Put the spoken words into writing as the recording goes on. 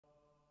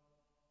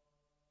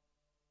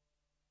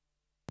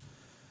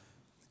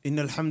إن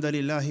الحمد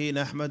لله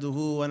نحمده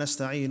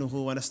ونستعينه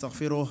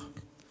ونستغفره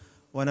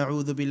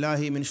ونعوذ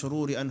بالله من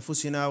شرور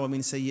أنفسنا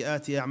ومن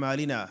سيئات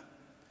أعمالنا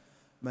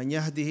من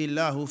يهده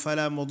الله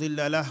فلا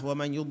مضل له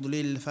ومن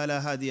يضلل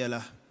فلا هادي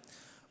له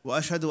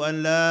وأشهد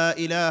أن لا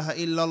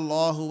إله إلا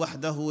الله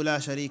وحده لا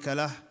شريك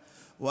له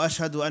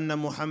وأشهد أن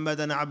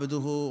محمدًا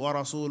عبده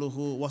ورسوله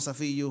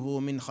وصفيه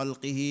من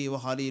خلقه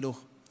وخليله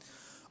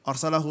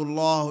أرسله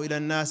الله إلى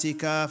الناس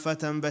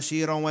كافة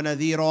بشيرا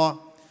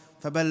ونذيرا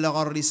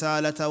فبلغ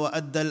الرسالة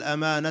وأدى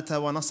الأمانة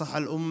ونصح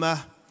الأمة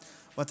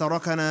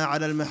وتركنا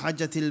على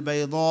المحجة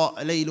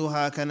البيضاء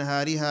ليلها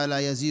كنهارها لا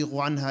يزيغ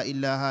عنها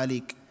إلا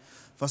هالك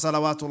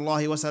فصلوات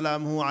الله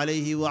وسلامه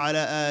عليه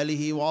وعلى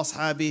آله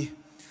وأصحابه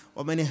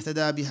ومن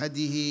اهتدى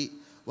بهديه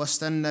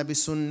واستنى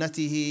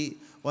بسنته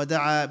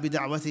ودعا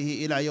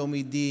بدعوته إلى يوم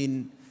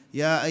الدين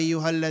يا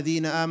أيها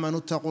الذين آمنوا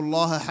اتقوا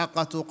الله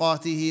حق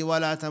تقاته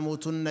ولا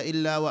تموتن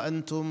إلا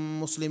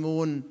وأنتم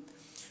مسلمون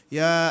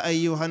يا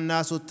أيها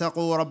الناس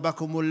اتقوا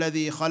ربكم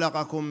الذي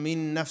خلقكم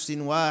من نفس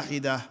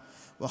واحدة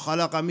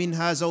وخلق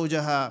منها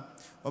زوجها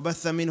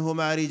وبث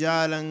منهما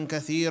رجالا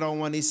كثيرا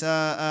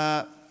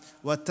ونساء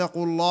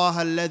واتقوا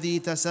الله الذي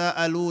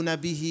تساءلون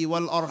به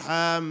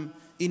والأرحام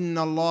إن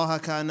الله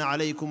كان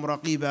عليكم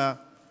رقيبا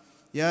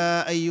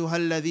يا أيها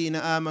الذين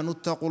آمنوا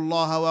اتقوا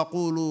الله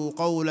وقولوا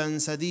قولا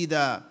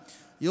سديدا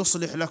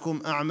يصلح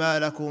لكم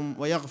أعمالكم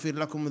ويغفر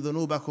لكم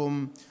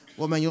ذنوبكم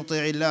ومن يطع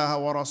الله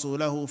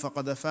ورسوله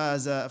فقد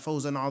فاز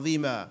فوزا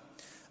عظيما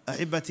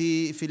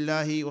أحبتي في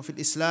الله وفي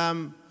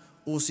الإسلام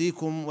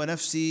أوصيكم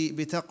ونفسي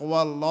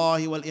بتقوى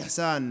الله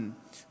والإحسان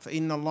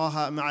فإن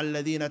الله مع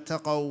الذين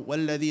اتقوا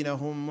والذين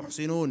هم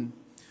محسنون.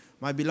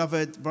 My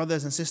beloved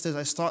brothers and sisters,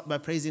 I start by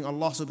praising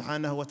Allah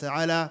subhanahu wa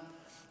ta'ala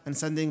and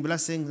sending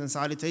blessings and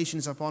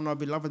salutations upon our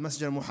beloved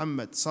Messenger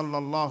Muhammad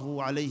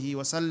sallallahu alayhi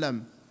wa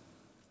sallam.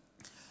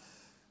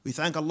 We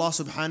thank Allah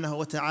subhanahu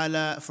wa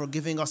ta'ala for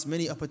giving us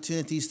many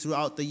opportunities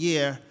throughout the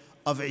year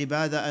of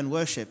ibadah and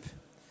worship.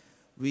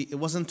 It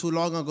wasn't too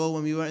long ago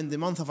when we were in the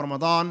month of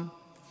Ramadan,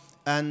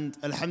 and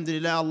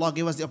alhamdulillah, Allah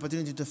gave us the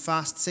opportunity to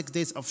fast 6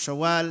 days of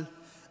Shawwal,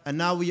 and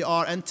now we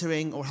are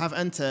entering or have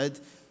entered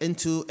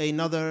into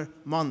another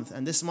month,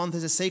 and this month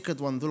is a sacred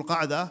one, Dhul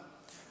Qa'dah,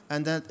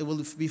 and that it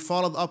will be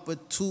followed up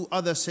with 2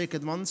 other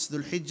sacred months,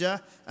 Dhul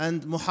Hijjah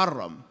and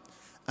Muharram.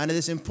 And it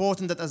is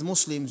important that as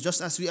Muslims, just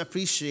as we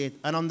appreciate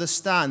and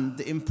understand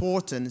the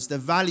importance, the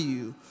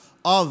value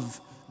of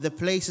the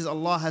places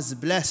Allah has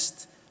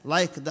blessed,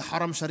 like the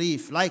Haram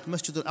Sharif, like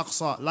Masjid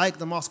al-Aqsa, like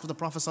the Mosque of the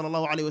Prophet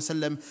sallallahu alaihi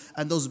wasallam,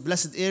 and those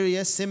blessed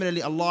areas,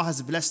 similarly Allah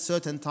has blessed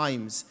certain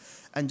times.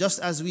 And just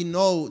as we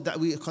know that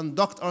we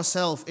conduct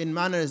ourselves in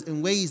manners,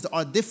 in ways that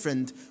are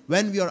different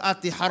when we are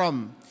at the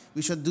Haram,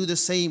 we should do the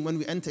same when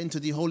we enter into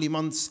the holy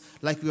months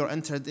like we are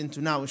entered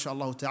into now,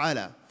 inshaAllah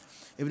ta'ala.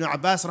 Ibn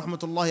Abbas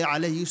rahmatullahi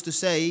alayhi used to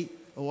say,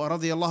 wa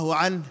radiyallahu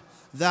anh,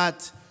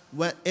 that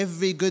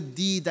every good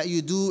deed that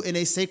you do in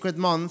a sacred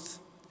month,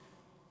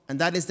 and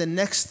that is the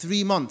next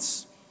 3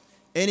 months,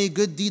 any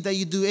good deed that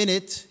you do in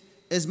it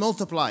is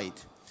multiplied.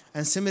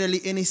 And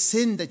similarly, any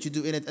sin that you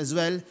do in it as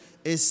well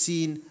is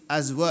seen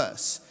as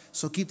worse.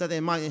 So keep that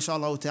in mind,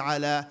 inshallah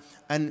ta'ala,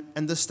 and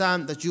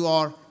understand that you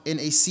are in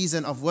a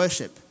season of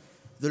worship.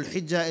 Dhul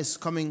Hijjah is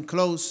coming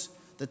close.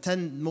 The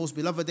 10 most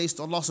beloved days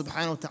to Allah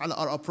subhanahu wa ta'ala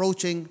are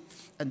approaching.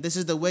 And this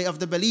is the way of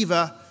the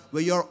believer,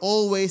 where you're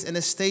always in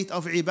a state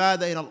of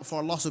ibadah for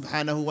Allah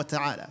subhanahu wa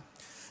ta'ala.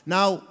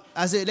 Now,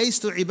 as it relates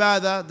to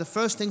ibadah, the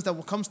first thing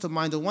that comes to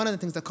mind, or one of the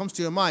things that comes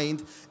to your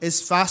mind,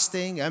 is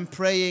fasting and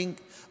praying.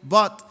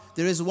 But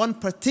there is one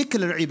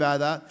particular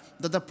ibadah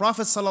that the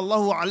Prophet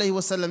sallallahu alaihi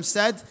wasallam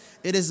said,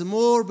 it is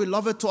more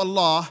beloved to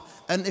Allah,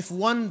 and if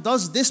one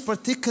does this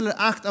particular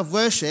act of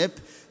worship,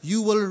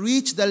 you will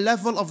reach the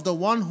level of the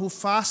one who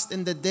fasts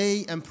in the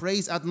day and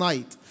prays at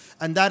night.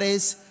 And that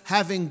is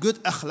having good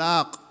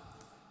akhlaq,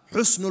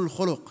 husnul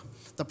khuluq.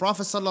 The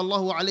Prophet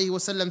sallallahu alaihi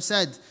wasallam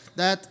said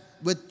that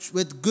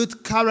with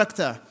good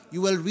character,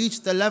 you will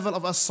reach the level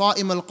of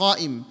as-sa'im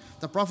al-qa'im.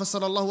 The Prophet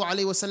sallallahu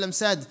alaihi wasallam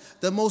said,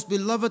 the most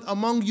beloved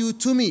among you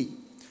to me,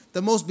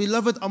 the most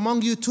beloved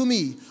among you to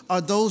me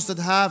are those that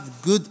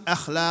have good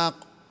akhlaq.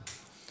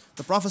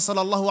 The Prophet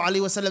sallallahu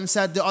alaihi wasallam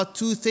said, there are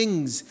 2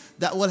 things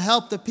that will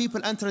help the people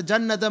enter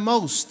Jannah the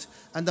most.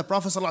 And the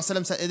Prophet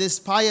ﷺ said, it is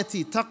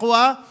piety,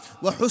 taqwa,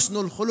 wa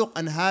husnul khuluq,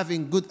 and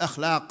having good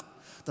akhlaq.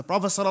 The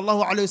Prophet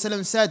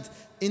ﷺ said,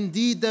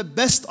 indeed the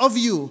best of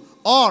you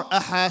are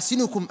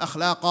ahasinukum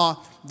akhlaqa,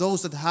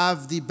 those that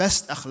have the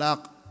best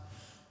akhlaq.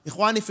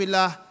 Ikhwani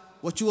fillah,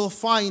 what you will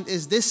find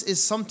is this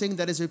is something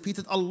that is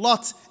repeated a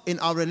lot in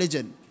our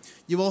religion.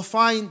 You will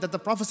find that the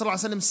Prophet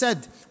ﷺ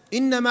said,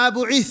 إِنَّمَا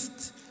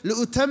بُعِثْتُ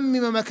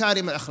لِأُتَمِّمَ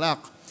مَكَارِمَ الْأَخْلَاقِ,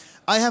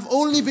 I have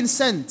only been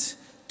sent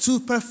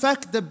to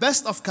perfect the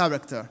best of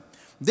character.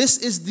 This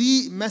is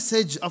the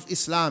message of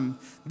Islam.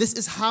 This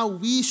is how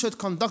we should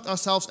conduct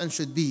ourselves and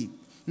should be.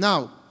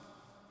 Now,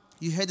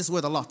 you hear this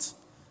word a lot,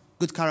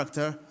 good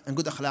character and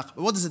good akhlaq.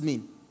 But what does it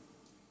mean?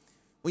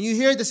 When you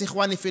hear this,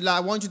 ikhwani fillah, I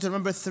want you to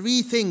remember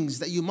 3 things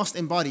that you must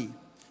embody,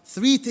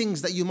 3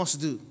 things that you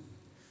must do.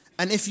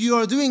 And if you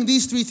are doing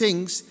these three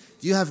things,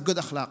 you have good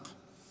akhlaq.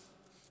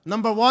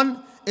 Number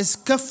one is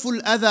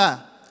kafful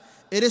adha.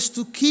 It is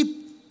to keep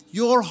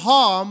your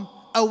harm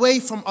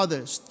away from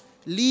others.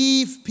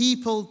 Leave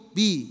people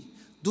be.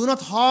 Do not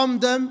harm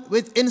them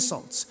with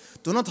insults.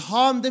 Do not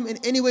harm them in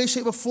any way,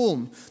 shape or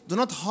form. Do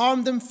not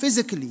harm them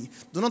physically.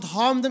 Do not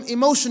harm them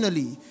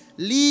emotionally.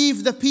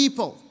 Leave the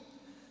people.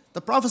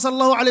 The Prophet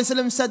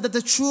ﷺ said that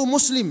the true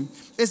Muslim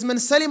is man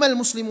salima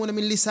al-muslimuna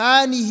min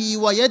lisanihi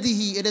wa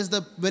yadihi. It is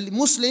the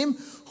Muslim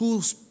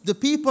who the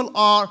people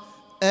are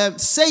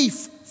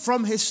safe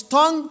from his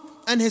tongue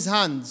and his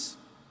hands.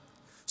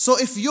 So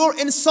if you're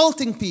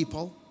insulting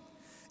people,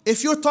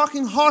 if you're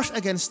talking harsh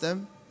against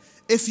them,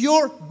 if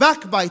you're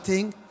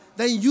backbiting,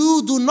 then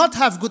you do not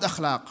have good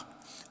akhlaq.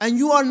 And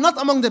you are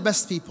not among the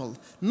best people,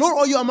 nor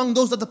are you among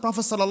those that the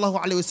Prophet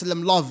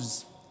ﷺ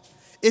loves.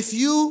 If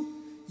you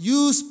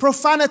use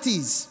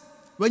profanities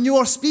when you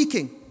are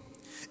speaking,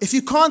 if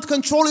you can't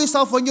control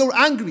yourself when you're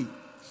angry,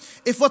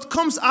 if what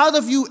comes out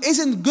of you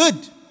isn't good,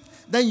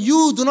 then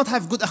you do not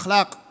have good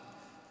akhlaq.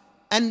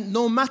 And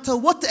no matter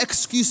what the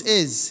excuse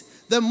is,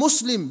 the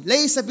Muslim,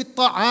 laysa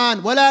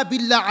bit-ta'an wala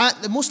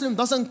bil-la'an, the Muslim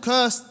doesn't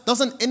curse,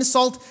 doesn't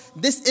insult.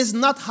 This is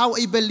not how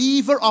a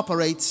believer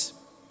operates.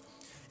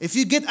 If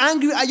you get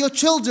angry at your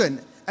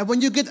children, and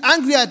when you get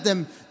angry at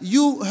them,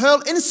 you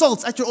hurl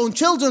insults at your own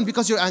children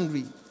because you're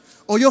angry,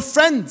 or your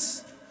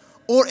friends,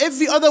 or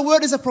every other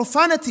word is a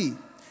profanity,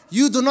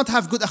 you do not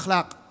have good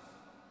akhlaq.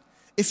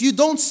 If you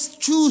don't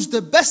choose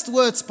the best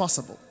words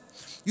possible,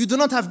 you do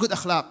not have good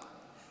akhlaq.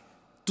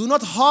 Do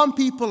not harm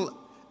people,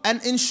 and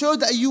ensure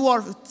that you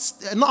are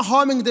not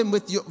harming them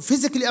with your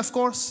physically, of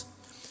course.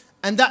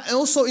 And that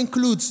also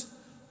includes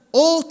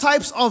all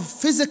types of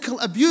physical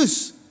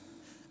abuse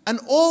and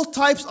all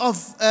types of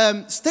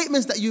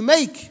statements that you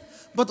make.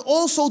 But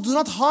also do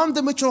not harm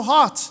them with your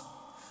heart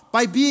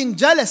by being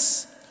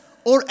jealous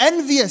or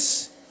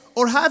envious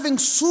or having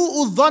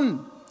su'u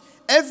dhann.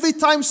 Every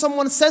time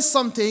someone says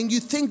something,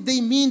 you think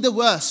they mean the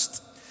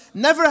worst.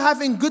 Never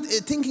having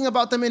thinking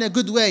about them in a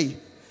good way.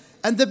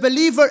 And the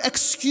believer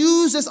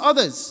excuses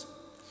others.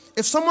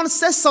 If someone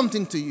says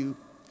something to you,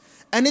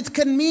 and it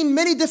can mean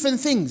many different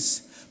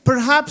things,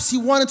 perhaps he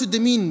wanted to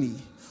demean me,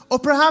 or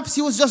perhaps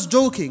he was just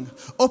joking,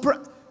 or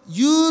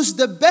use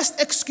the best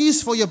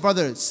excuse for your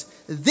brothers.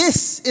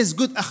 This is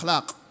good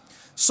akhlaq.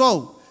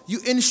 So,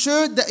 you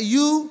ensure that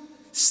you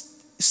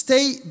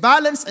stay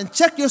balanced and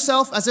check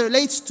yourself as it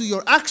relates to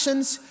your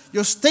actions,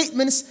 your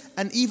statements,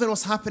 and even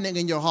what's happening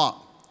in your heart.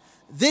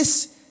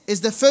 This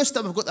is the first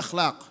step of good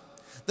akhlaq.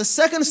 The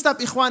second step,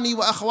 ikhwani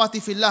wa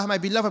akhawati fillah, my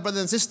beloved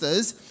brothers and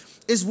sisters,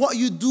 is what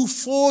you do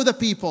for the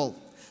people.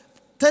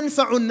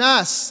 Tanfa'un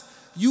nas.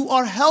 You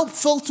are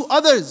helpful to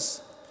others.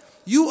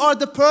 You are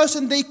the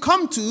person they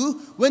come to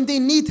when they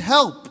need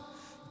help.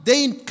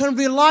 They can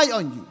rely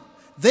on you.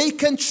 They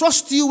can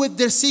trust you with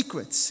their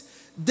secrets.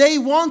 They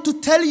want to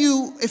tell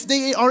you if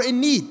they are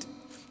in need.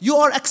 You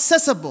are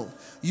accessible.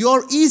 You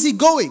are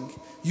easygoing.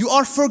 You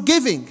are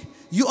forgiving.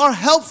 You are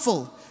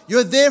helpful.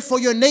 You're there for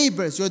your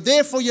neighbors. You're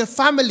there for your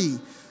family.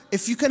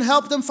 If you can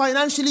help them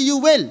financially, you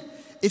will.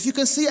 If you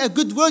can say a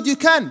good word, you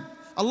can.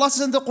 Allah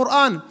says in the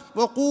Quran,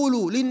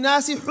 وَقُولُوا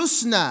لِلنَّاسِ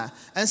حُسْنًا,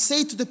 and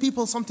say to the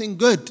people something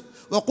good.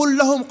 وَقُلْ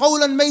لَهُمْ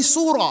قَوْلًا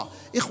مَيْسُورًا.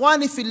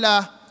 Ikhwani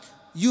fillah,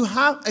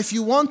 if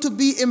you want to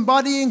be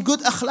embodying good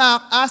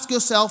akhlaq, ask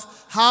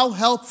yourself, how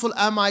helpful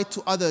am I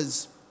to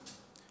others?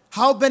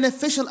 How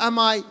beneficial am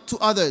I to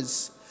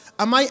others?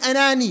 Am I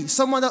anani,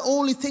 someone that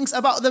only thinks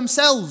about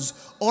themselves,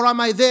 or am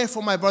I there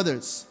for my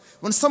brothers?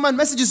 When someone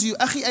messages you,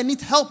 Akhi, I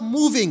need help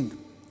moving.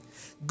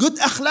 Good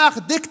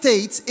akhlaq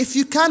dictates, if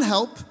you can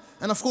help,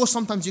 and of course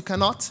sometimes you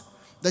cannot,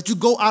 that you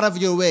go out of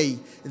your way.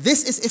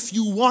 This is if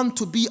you want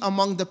to be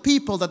among the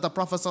people that the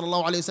Prophet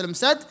ﷺ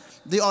said,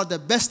 they are the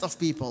best of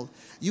people.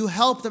 You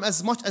help them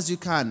as much as you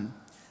can.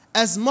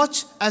 As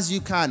much as you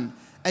can.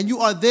 And you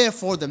are there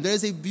for them. There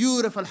is a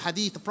beautiful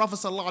hadith. The Prophet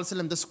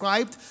ﷺ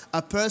described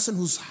a person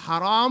who's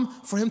haram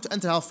for him to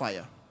enter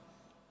hellfire.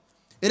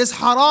 It is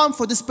haram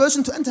for this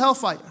person to enter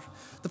hellfire.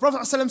 The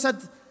Prophet ﷺ said,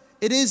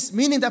 it is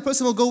meaning that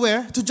person will go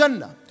where? To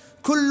Jannah.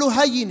 Kullu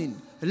hayyinin,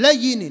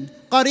 layinin,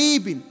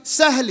 qareebin,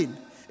 sahlin.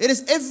 It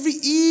is every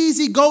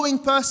easygoing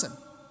person.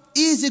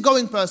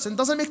 Easygoing person.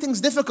 Doesn't make things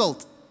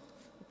difficult.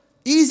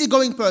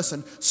 Easygoing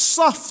person.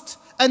 Soft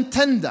and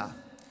tender.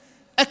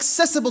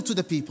 Accessible to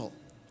the people.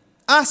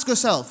 Ask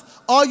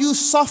yourself, are you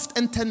soft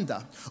and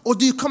tender? Or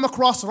do you come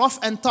across rough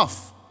and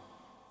tough?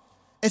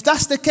 If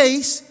that's the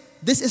case,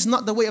 this is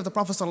not the way of the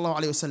Prophet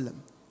ﷺ.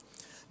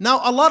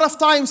 Now, a lot of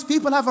times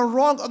people have a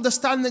wrong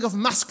understanding of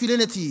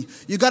masculinity.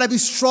 You gotta be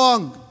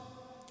strong.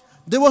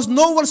 There was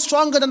no one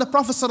stronger than the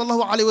Prophet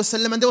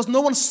ﷺ, and there was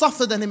no one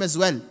softer than him as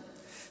well.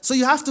 So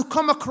you have to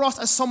come across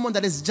as someone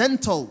that is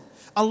gentle.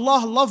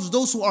 Allah loves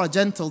those who are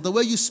gentle, the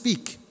way you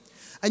speak.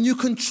 And you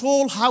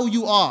control how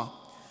you are.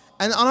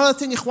 And another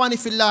thing, ikhwani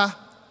fillah,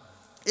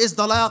 is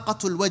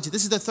dalaqatul wajh.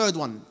 This is the third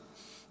one.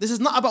 This is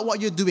not about what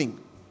you're doing.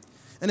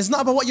 And it's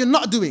not about what you're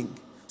not doing.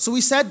 So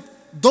we said,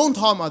 don't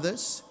harm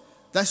others.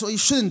 That's what you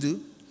shouldn't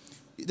do.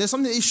 There's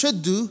something that you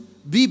should do.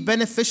 be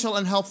beneficial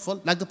and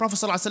helpful. Like the Prophet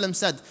ﷺ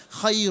said,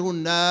 خَيْرُ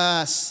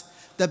النَّاسِ,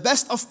 the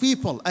best of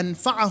people,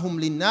 أَنْفَعَهُمْ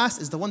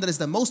لِلنَّاسِ, is the one that is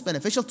the most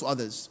beneficial to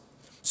others.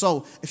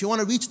 So if you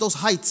want to reach those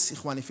heights,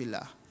 ikhwani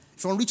fillah,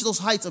 if you want to reach those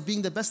heights of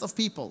being the best of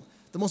people,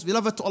 the most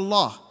beloved to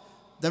Allah,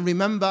 then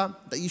remember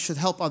that you should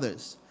help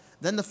others.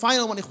 Then the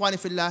final one, ikhwani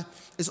fillah,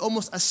 is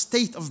almost a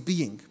state of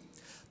being.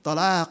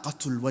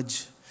 طَلَاقَةُ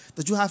الْوَجْهِ,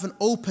 that you have an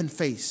open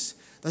face,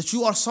 that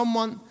you are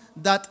someone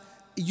that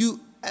you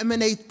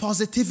emanate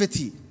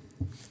positivity.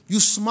 You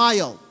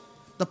smile.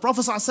 The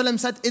Prophet ﷺ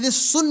said, it is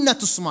sunnah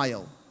to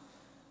smile.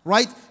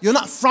 Right? You're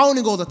not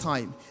frowning all the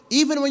time.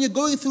 Even when you're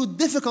going through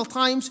difficult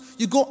times,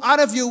 you go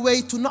out of your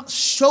way to not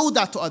show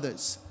that to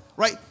others.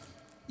 Right?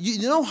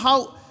 You know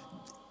how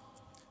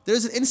there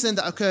is an incident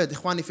that occurred,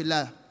 ikhwani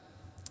fillah,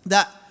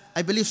 that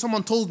I believe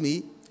someone told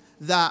me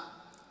that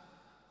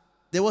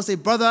there was a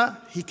brother,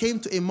 he came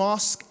to a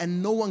mosque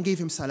and no one gave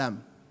him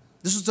salam.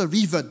 This was a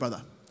revert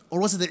brother. Or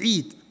was it the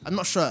Eid? I'm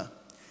not sure.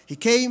 He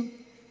came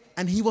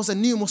and he was a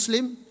new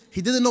Muslim.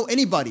 He didn't know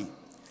anybody.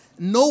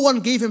 No one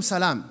gave him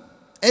salam.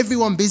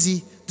 Everyone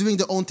busy doing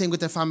their own thing with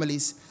their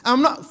families.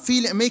 I'm not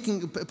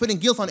putting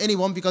guilt on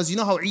anyone, because you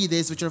know how Eid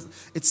is,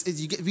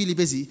 you get really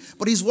busy.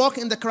 But he's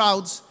walking in the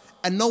crowds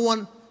and no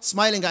one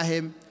smiling at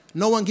him,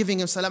 no one giving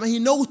him salam. And he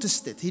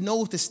noticed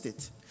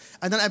it.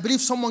 And then I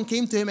believe someone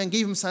came to him and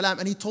gave him salam,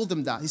 and he told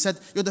him that. He said,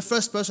 you're the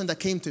first person that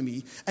came to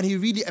me. And he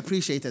really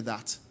appreciated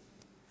that.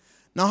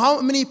 Now,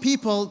 how many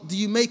people do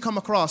you may come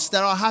across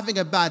that are having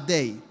a bad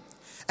day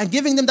and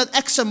giving them that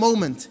extra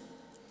moment?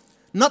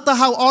 Not the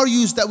how are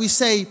yous that we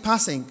say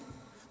passing,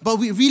 but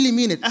we really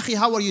mean it. Akhi,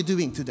 how are you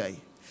doing today?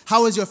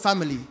 How is your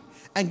family?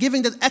 And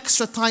giving that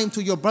extra time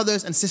to your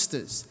brothers and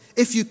sisters,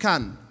 if you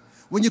can.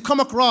 When you come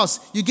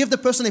across, you give the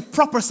person a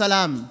proper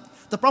salam.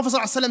 The Prophet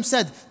ﷺ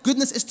said,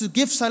 goodness is to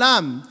give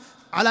salam.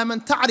 على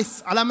من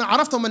تعرف على من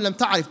عرفت ومن لم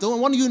تعرف, the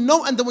one you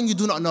know and the one you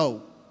do not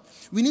know.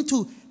 We need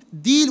to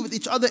deal with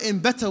each other in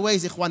better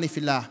ways, ikhwani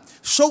fillah.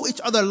 Show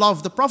each other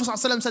love. The Prophet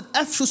ﷺ said,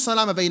 أفشوا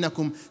السلام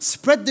بينكم,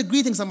 spread the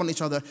greetings among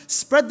each other,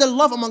 spread the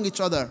love among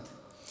each other.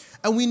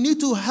 And we need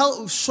to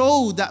help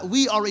show that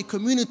we are a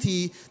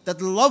community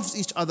that loves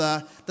each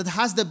other, that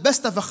has the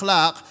best of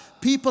akhlaq.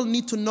 People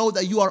need to know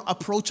that you are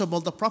approachable.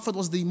 The Prophet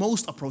was the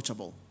most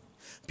approachable.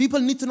 People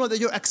need to know that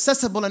you're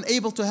accessible and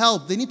able to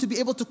help. They need to be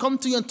able to come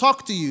to you and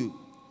talk to you.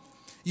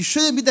 You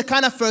shouldn't be the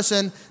kind of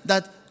person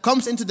that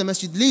comes into the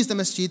masjid, leaves the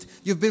masjid.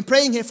 You've been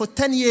praying here for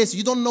 10 years.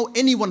 You don't know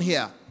anyone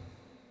here.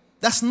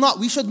 That's not,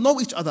 we should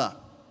know each other.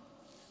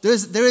 There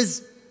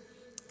is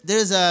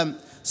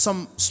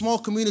some small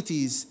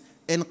communities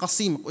in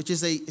Qasim, which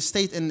is a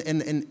state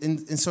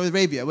in Saudi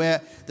Arabia,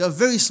 where there are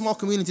very small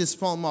communities,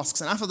 small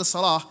mosques. And after the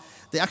salah,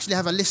 they actually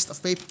have a list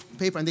of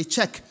paper and they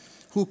check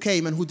who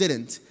came and who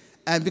didn't.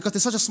 And because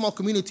it's such a small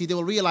community, they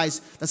will realize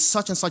that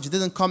such and such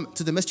didn't come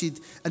to the masjid,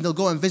 and they'll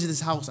go and visit his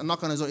house and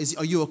knock on his door.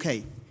 Are you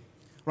okay?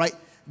 Right?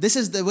 This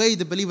is the way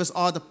the believers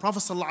are. The Prophet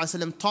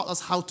ﷺ taught us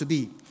how to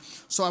be.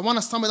 So I want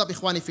to sum it up,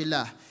 ikhwani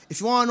fillah.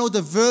 If you want to know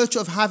the virtue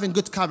of having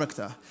good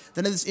character,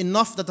 then it is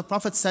enough that the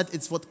Prophet said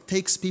it's what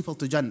takes people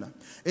to Jannah.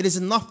 It is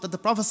enough that the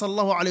Prophet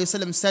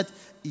ﷺ said,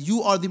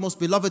 you are the most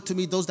beloved to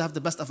me, those that have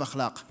the best of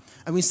akhlaq.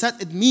 And we said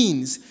it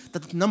means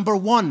that number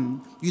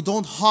one, you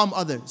don't harm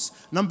others.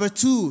 Number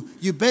two,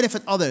 you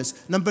benefit others.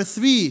 Number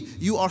three,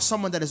 you are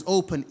someone that is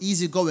open,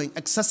 easygoing,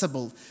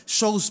 accessible,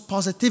 shows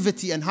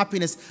positivity and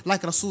happiness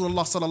like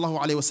Rasulullah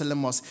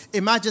ﷺ was.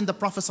 Imagine the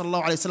Prophet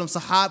ﷺ,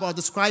 Sahaba are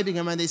describing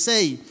him and they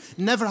say,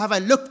 never have I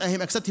looked at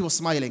him except he was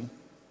smiling.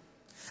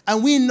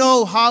 And we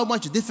know how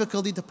much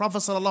difficulty the Prophet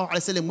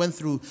ﷺ went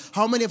through,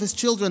 how many of his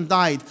children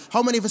died,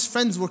 how many of his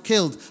friends were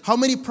killed, how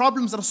many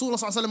problems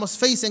Rasulullah ﷺ was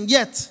facing,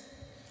 yet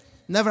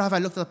never have I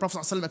looked at the Prophet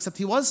ﷺ except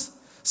he was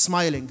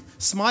smiling.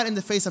 Smile in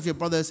the face of your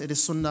brothers, it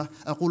is sunnah.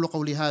 أقول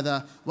قولي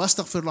هذا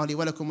وأستغفر الله لي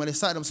ولكم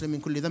ولسائر المسلمين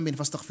من كل ذنب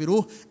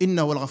فاستغفروه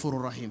إنه هو الغفور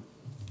الرحيم.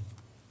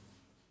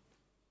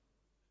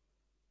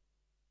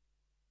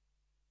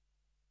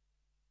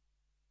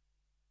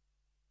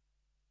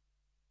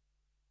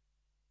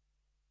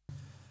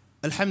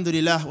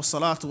 Alhamdulillah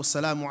wassalatu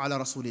wassalamu ala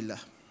rasulillah.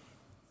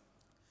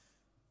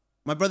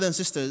 My brothers and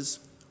sisters,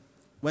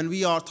 when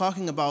we are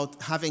talking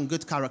about having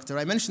good character,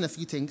 I mentioned a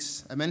few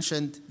things. I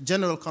mentioned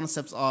general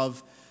concepts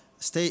of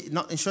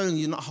ensuring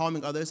you're not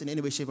harming others in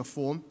any way, shape, or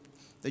form,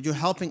 that you're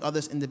helping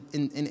others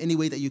in any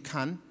way that you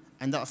can,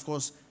 and that, of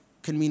course,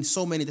 can mean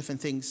so many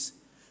different things,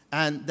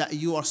 and that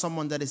you are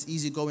someone that is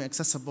easygoing,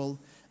 accessible,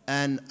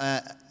 and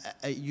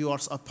you are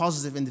a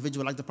positive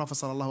individual like the Prophet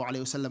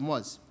ﷺ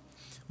was.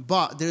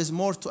 But there is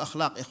more to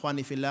akhlaq,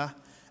 ikhwani fillah,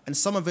 and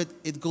some of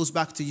it goes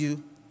back to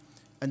you,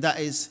 and that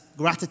is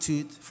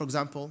gratitude, for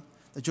example,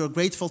 that you're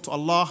grateful to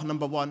Allah,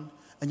 number one,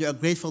 and you're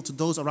grateful to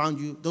those around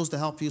you, those that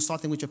help you,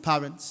 starting with your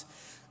parents.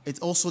 It's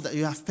also that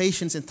you have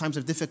patience in times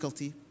of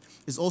difficulty.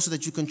 It's also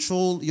that you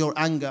control your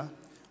anger,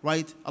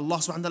 right? Allah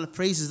subhanahu wa ta'ala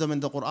praises them in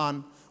the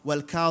Quran,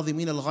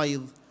 وَالْكَاظِمِينَ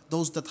الْغَيْظِ,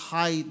 those that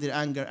hide their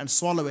anger and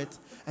swallow it.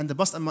 And the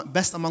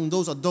best among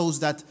those are those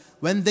that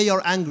when they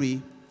are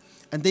angry,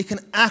 and they can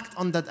act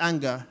on that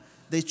anger,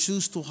 they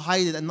choose to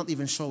hide it and not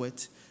even show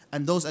it.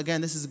 And those,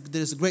 again,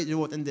 there is a great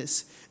reward in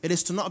this. It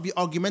is to not be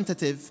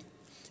argumentative.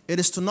 It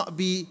is to not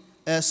be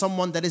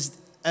someone that is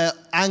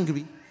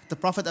angry. The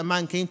Prophet, a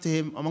man came to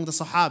him among the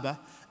Sahaba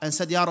and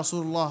said, Ya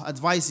Rasulullah,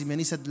 advise him. And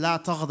he said, La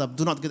taghdab,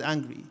 do not get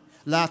angry.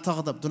 La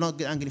taghdab, do not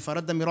get angry.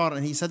 Faradda mirar,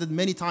 and he said it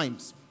many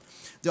times.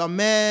 There are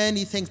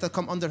many things that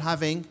come under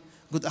having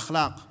good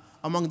akhlaq.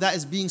 Among that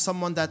is being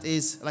someone that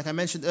is, like I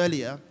mentioned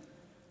earlier,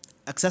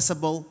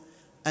 accessible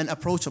and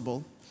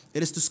approachable.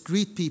 It is to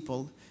greet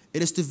people.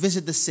 It is to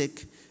visit the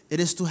sick. It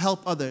is to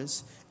help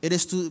others. It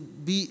is to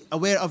be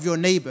aware of your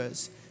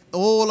neighbors.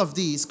 All of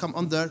these come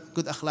under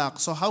good akhlaq.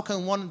 So how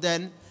can one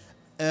then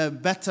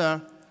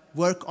better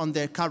work on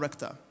their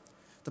character?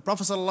 The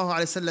Prophet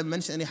ﷺ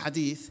mentioned in a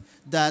hadith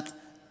that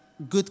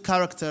good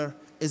character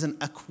is an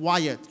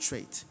acquired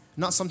trait,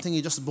 not something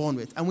you're just born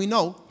with. And we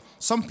know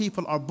some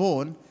people are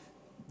born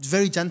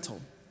very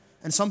gentle,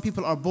 and some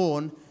people are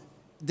born,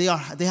 they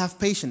have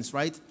patience,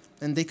 right?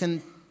 And they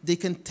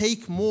can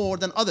take more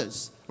than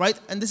others, right?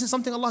 And this is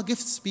something Allah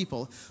gifts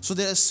people. So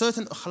there is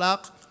certain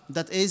akhlaq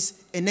that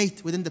is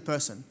innate within the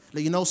person.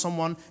 Like, you know,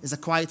 someone is a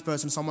quiet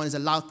person, someone is a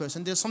loud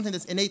person. There's something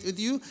that's innate with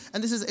you.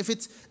 And this is,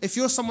 if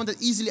you're someone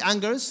that easily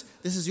angers,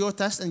 this is your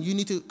test, and you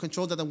need to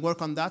control that and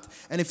work on that.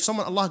 And if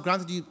someone, Allah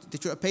granted you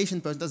that you're a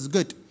patient person, that's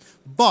good.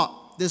 But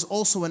there's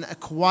also an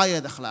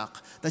acquired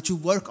akhlaq, that you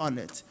work on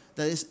it.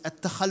 That is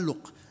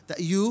at-takhalluq, that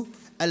you,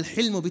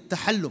 al-hilmu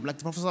bit-tahallum, like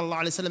the Prophet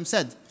ﷺ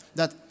said,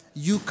 that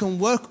you can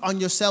work on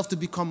yourself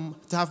to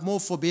have more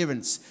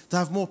forbearance, to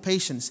have more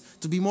patience,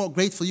 to be more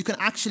grateful. You can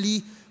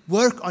actually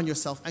work on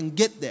yourself and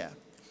get there.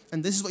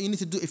 And this is what you need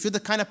to do. If you're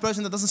the kind of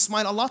person that doesn't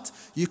smile a lot,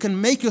 you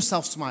can make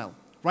yourself smile,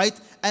 right?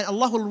 And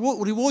Allah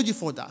will reward you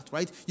for that,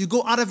 right? You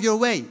go out of your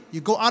way. You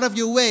go out of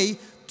your way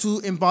to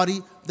embody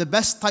the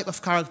best type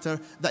of character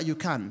that you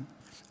can.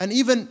 And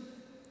even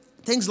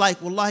things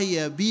like,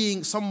 wallahi,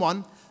 being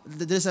someone,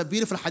 there's a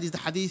beautiful hadith, the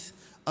hadith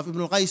of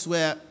Ibn al-Qais,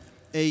 where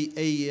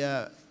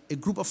a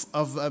group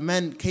of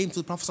men came to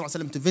the Prophet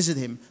ﷺ to visit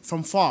him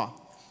from far.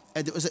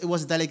 And it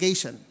was a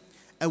delegation.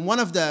 And one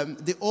of them,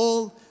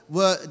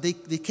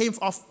 they came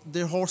off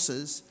their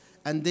horses,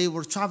 and they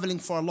were traveling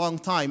for a long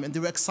time, and they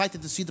were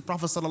excited to see the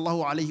Prophet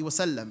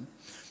ﷺ.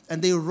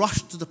 And they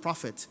rushed to the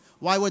Prophet.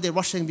 Why were they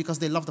rushing? Because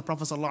they loved the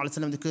Prophet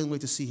ﷺ. They couldn't wait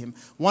to see him.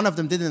 One of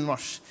them didn't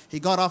rush. He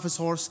got off his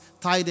horse,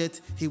 tied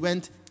it, he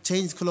went,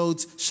 changed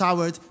clothes,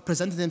 showered,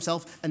 presented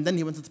himself, and then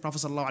he went to the Prophet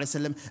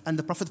ﷺ. And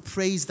the Prophet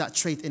praised that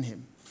trait in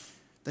him,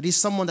 that he's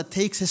someone that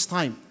takes his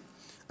time.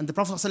 And the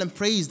Prophet ﷺ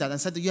praised that and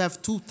said that you have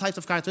two types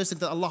of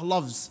characteristics that Allah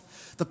loves.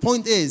 The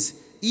point is,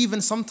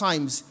 even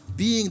sometimes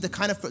being the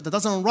kind of person that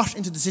doesn't rush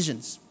into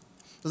decisions,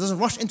 that doesn't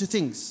rush into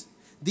things,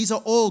 these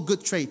are all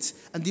good traits.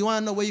 And do you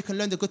want to know where you can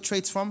learn the good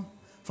traits from?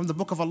 From the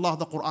book of Allah,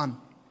 the Quran.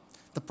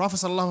 The Prophet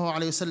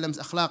ﷺ's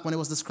akhlaq, when it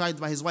was described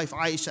by his wife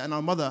Aisha and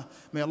our mother,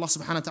 may Allah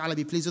subhanahu wa ta'ala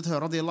be pleased with her,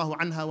 radiyallahu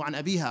anha wa an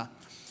abiha.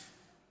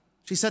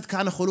 She said,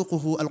 كَانَ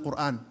خُلُقُهُ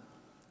الْقُرْآنِ.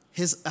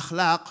 His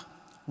akhlaq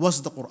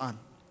was the Quran.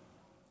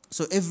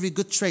 So every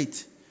good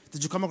trait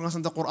that you come across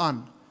in the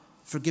Quran,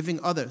 forgiving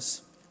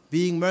others,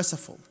 being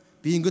merciful,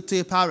 being good to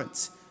your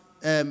parents,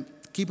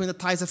 keeping the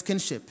ties of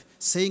kinship,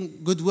 saying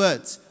good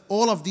words,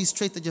 all of these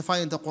traits that you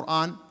find in the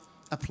Quran,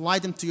 apply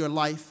them to your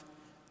life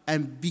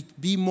and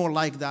be more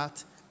like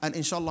that. And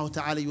inshallah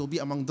ta'ala, you will be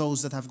among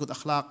those that have good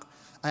akhlaq.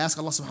 I ask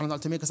Allah subhanahu wa ta'ala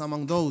to make us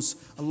among those.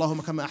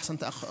 Allahumma kama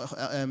ahsanta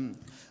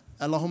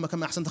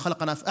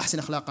khalaqana fa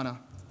ahsin akhlaqana.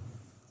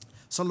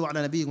 صلوا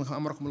على نبيكم كما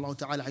أمركم الله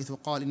تعالى حيث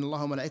قال إن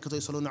الله وملائكته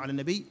يصلون على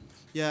النبي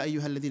يا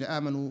أيها الذين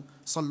آمنوا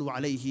صلوا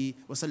عليه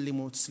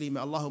وسلموا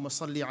تسليما اللهم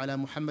صل على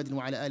محمد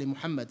وعلى آل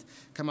محمد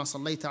كما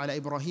صليت على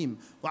إبراهيم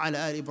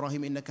وعلى آل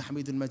إبراهيم إنك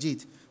حميد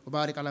مجيد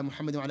وبارك على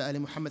محمد وعلى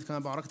آل محمد كما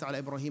باركت على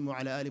إبراهيم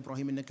وعلى آل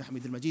إبراهيم إنك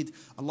حميد مجيد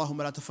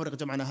اللهم لا تفرق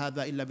جمعنا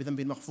هذا إلا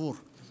بذنب مغفور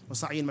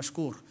وسعي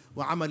مشكور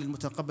وعمل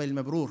متقبل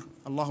المبرور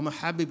اللهم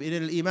حبب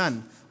إلينا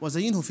الإيمان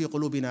وزينه في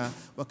قلوبنا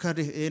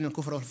وكره إلينا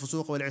الكفر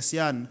والفسوق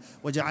والعصيان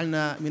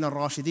وجعلنا من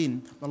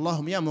الراشدين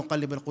اللهم يا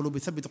مقلب القلوب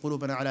ثبت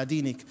قلوبنا على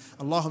دينك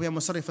اللهم يا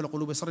مصرف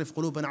القلوب صرف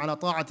قلوبنا على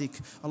طاعتك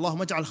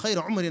اللهم اجعل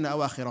خير عمرنا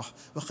أواخره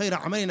وخير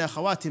عملنا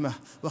خواتمه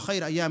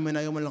وخير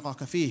أيامنا يوم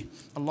نلقاك فيه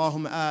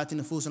اللهم آت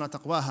نفوسنا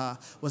تقواها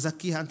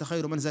وزكيها أنت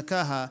خير من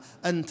زكاها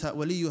أنت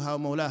وليها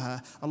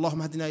ومولاها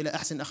اللهم اهدنا إلى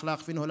أحسن الأخلاق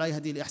فإنه لا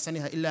يهدي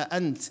لأحسنها إلا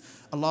أنت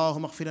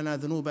اللهم اغفر لنا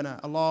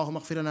ذنوبنا اللهم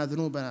اغفر لنا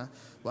ذنوبنا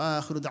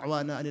وآخر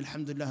دعوانا أن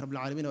الحمد لله رب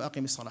العالمين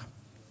وأقم الصلاة